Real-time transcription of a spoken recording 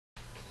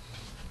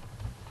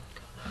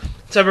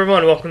What's up,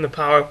 everyone? Welcome to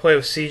Power Play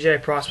with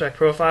CJ Prospect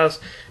Profiles.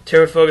 Today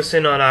we're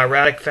focusing on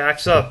Radek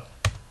Faksa,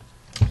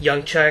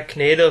 young Czech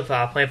native,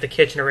 playing for the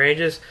Kitchener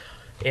Rangers,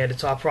 and a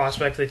top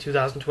prospect for the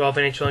 2012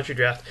 NHL Entry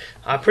Draft.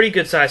 Pretty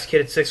good sized kid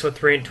at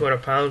 6'3" and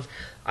 200 pounds.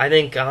 I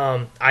think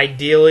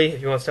ideally,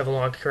 if you want to have a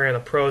long career in the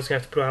pros, you're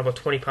going to have to put on about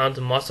 20 pounds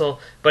of muscle.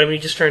 But I mean, he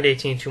just turned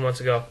 18 2 months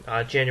ago,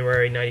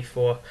 January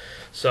 '94.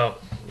 So,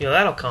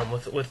 that'll come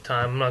with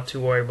time. I'm not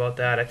too worried about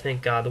that. I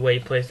think the way he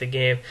plays the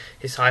game,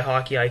 his high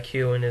hockey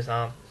IQ, and his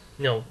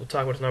we'll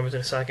talk about his numbers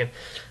in a second,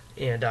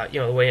 and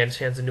the way he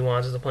understands the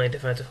nuances of playing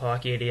defensive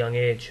hockey at a young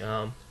age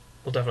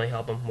will definitely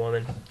help him more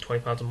than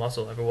 20 pounds of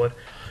muscle ever would.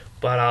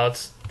 But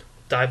let's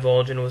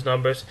divulge into his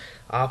numbers.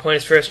 Playing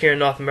his first year in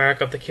North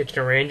America with the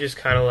Kitchener Rangers,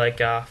 kind of like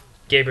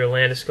Gabriel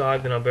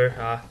Landeskog, the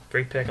number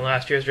 3 pick in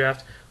last year's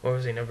draft. Or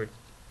was he number?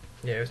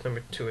 Yeah, it was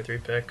number 2 or 3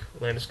 pick,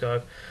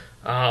 Landeskog.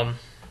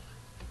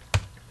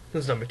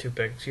 Who's number 2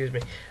 pick? Excuse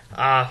me.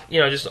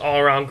 Just all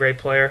around great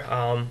player.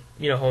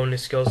 Honing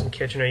his skills in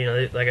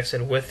Kitchener. Like I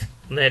said, with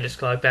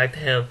Landeskog, back to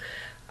him,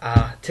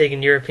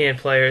 taking European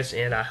players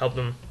and helping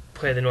them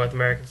play the North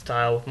American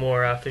style with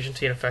more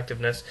efficiency and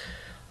effectiveness.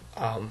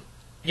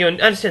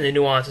 Understand the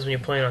nuances when you're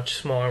playing on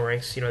smaller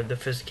rinks. The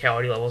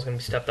physicality level is going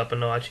to be stepped up a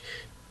notch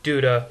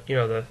due to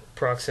the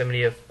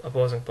proximity of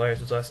opposing players.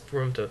 There's less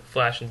room to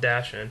flash and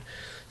dash in.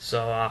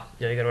 So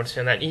you got to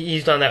understand that.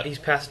 He's done that. He's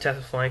passed the test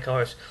with flying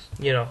colors.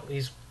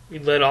 He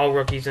led all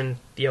rookies in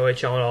the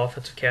OHL in all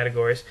offensive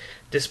categories,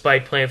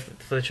 despite playing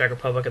for the Czech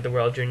Republic at the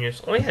World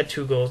Juniors. Only had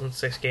 2 goals in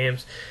 6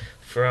 games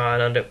for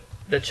under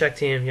the Czech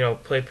team.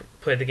 Played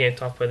the game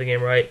tough, played the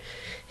game right.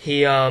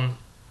 He and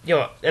I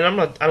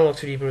don't look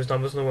too deep into his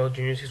numbers in the World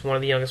Juniors. He's one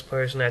of the youngest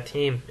players in that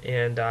team,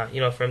 and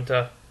for him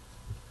to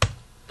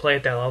play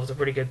at that level is a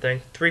pretty good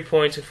thing. 3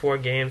 points in 4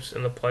 games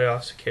in the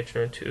playoffs at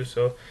Kitchener too,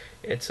 so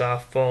it's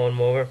fallen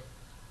him over.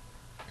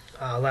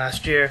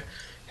 Last year,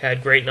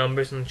 had great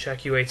numbers in the Czech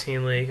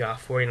U18 League,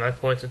 49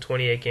 points in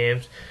 28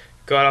 games.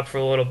 Got up for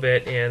a little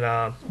bit in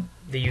the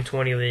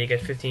U20 League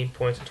at 15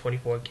 points in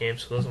 24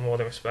 games, so those are more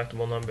than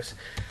respectable numbers.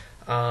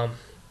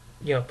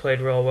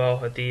 Played real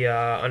well at the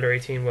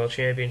Under-18 World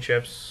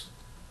Championships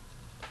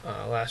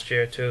last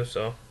year too,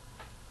 so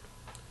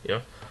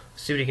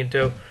see what he can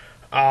do.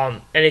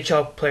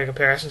 NHL player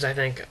comparisons, I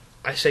think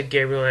I said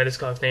Gabriel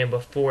Landeskog's name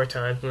about 4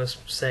 times in this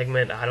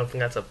segment. I don't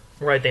think that's a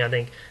right thing. I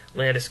think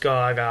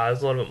Landeskog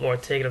is a little bit more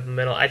taken up the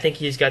middle. I think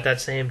he's got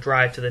that same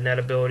drive to the net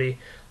ability,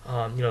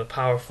 the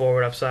power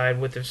forward upside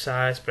with his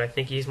size, but I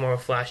think he's more a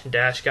flash and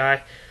dash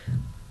guy.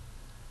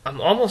 I'm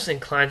almost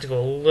inclined to go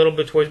a little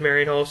bit towards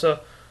Marian Hossa.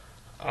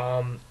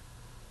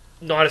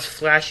 Not as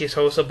flashy as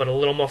Hossa, but a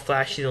little more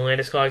flashy than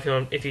Landeskog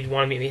if you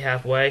want to meet me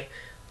halfway.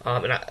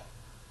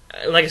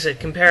 Like I said,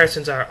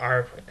 comparisons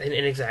are an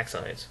inexact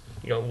science.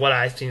 What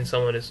I've seen in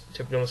someone is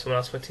typically what someone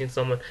else might see in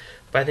someone.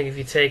 But I think if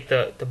you take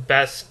the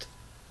best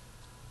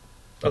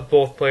of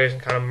both players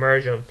and kind of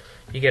merge them,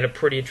 you get a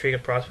pretty intriguing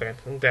prospect.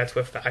 I think that's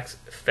where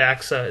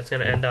Faksa is going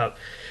to end up.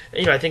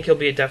 And, I think he'll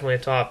be definitely a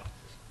top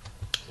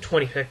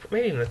 20 pick,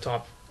 maybe even the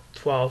top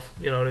 12.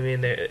 You know what I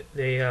mean?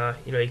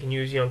 You can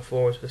use young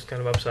forwards with this kind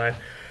of upside.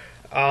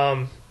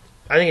 I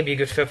think it'd be a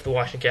good fit for the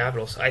Washington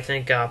Capitals. I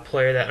think a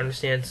player that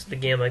understands the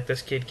game like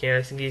this kid can.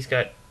 I think he's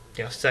got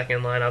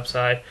second line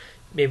upside.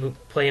 Maybe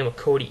play him with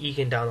Cody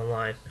Eakin down the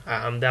line.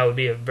 That would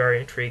be a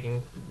very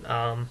intriguing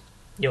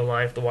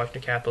line for the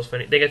Washington Capitals.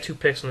 They got 2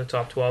 picks in the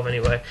top 12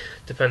 anyway,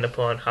 depending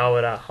upon how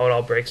it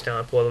all breaks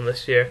down for them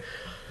this year.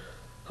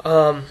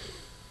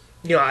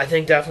 I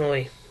think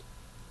definitely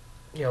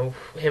him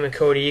and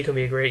Cody Eakin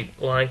be a great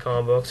line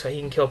combo. So he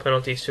can kill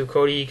penalties too.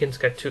 Cody Eakin's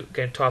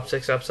got top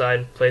 6 upside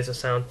and plays a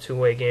sound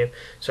 2-way game.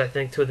 So I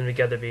think 2 of them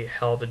together would be a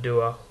hell of a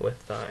duo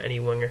with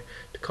any winger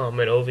to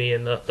complement Ovi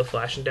and the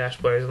flash and dash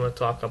players on the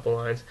top couple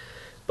lines.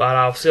 But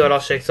I'll see how it all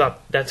shakes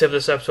up. That's it for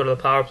this episode of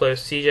the Power Play with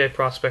CJ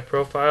Prospect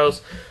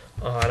Profiles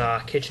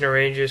on Kitchener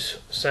Rangers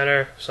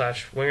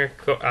center/winger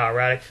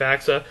Radek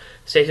Faksa.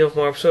 Stay tuned for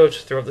more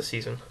episodes throughout the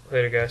season.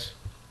 Later, guys.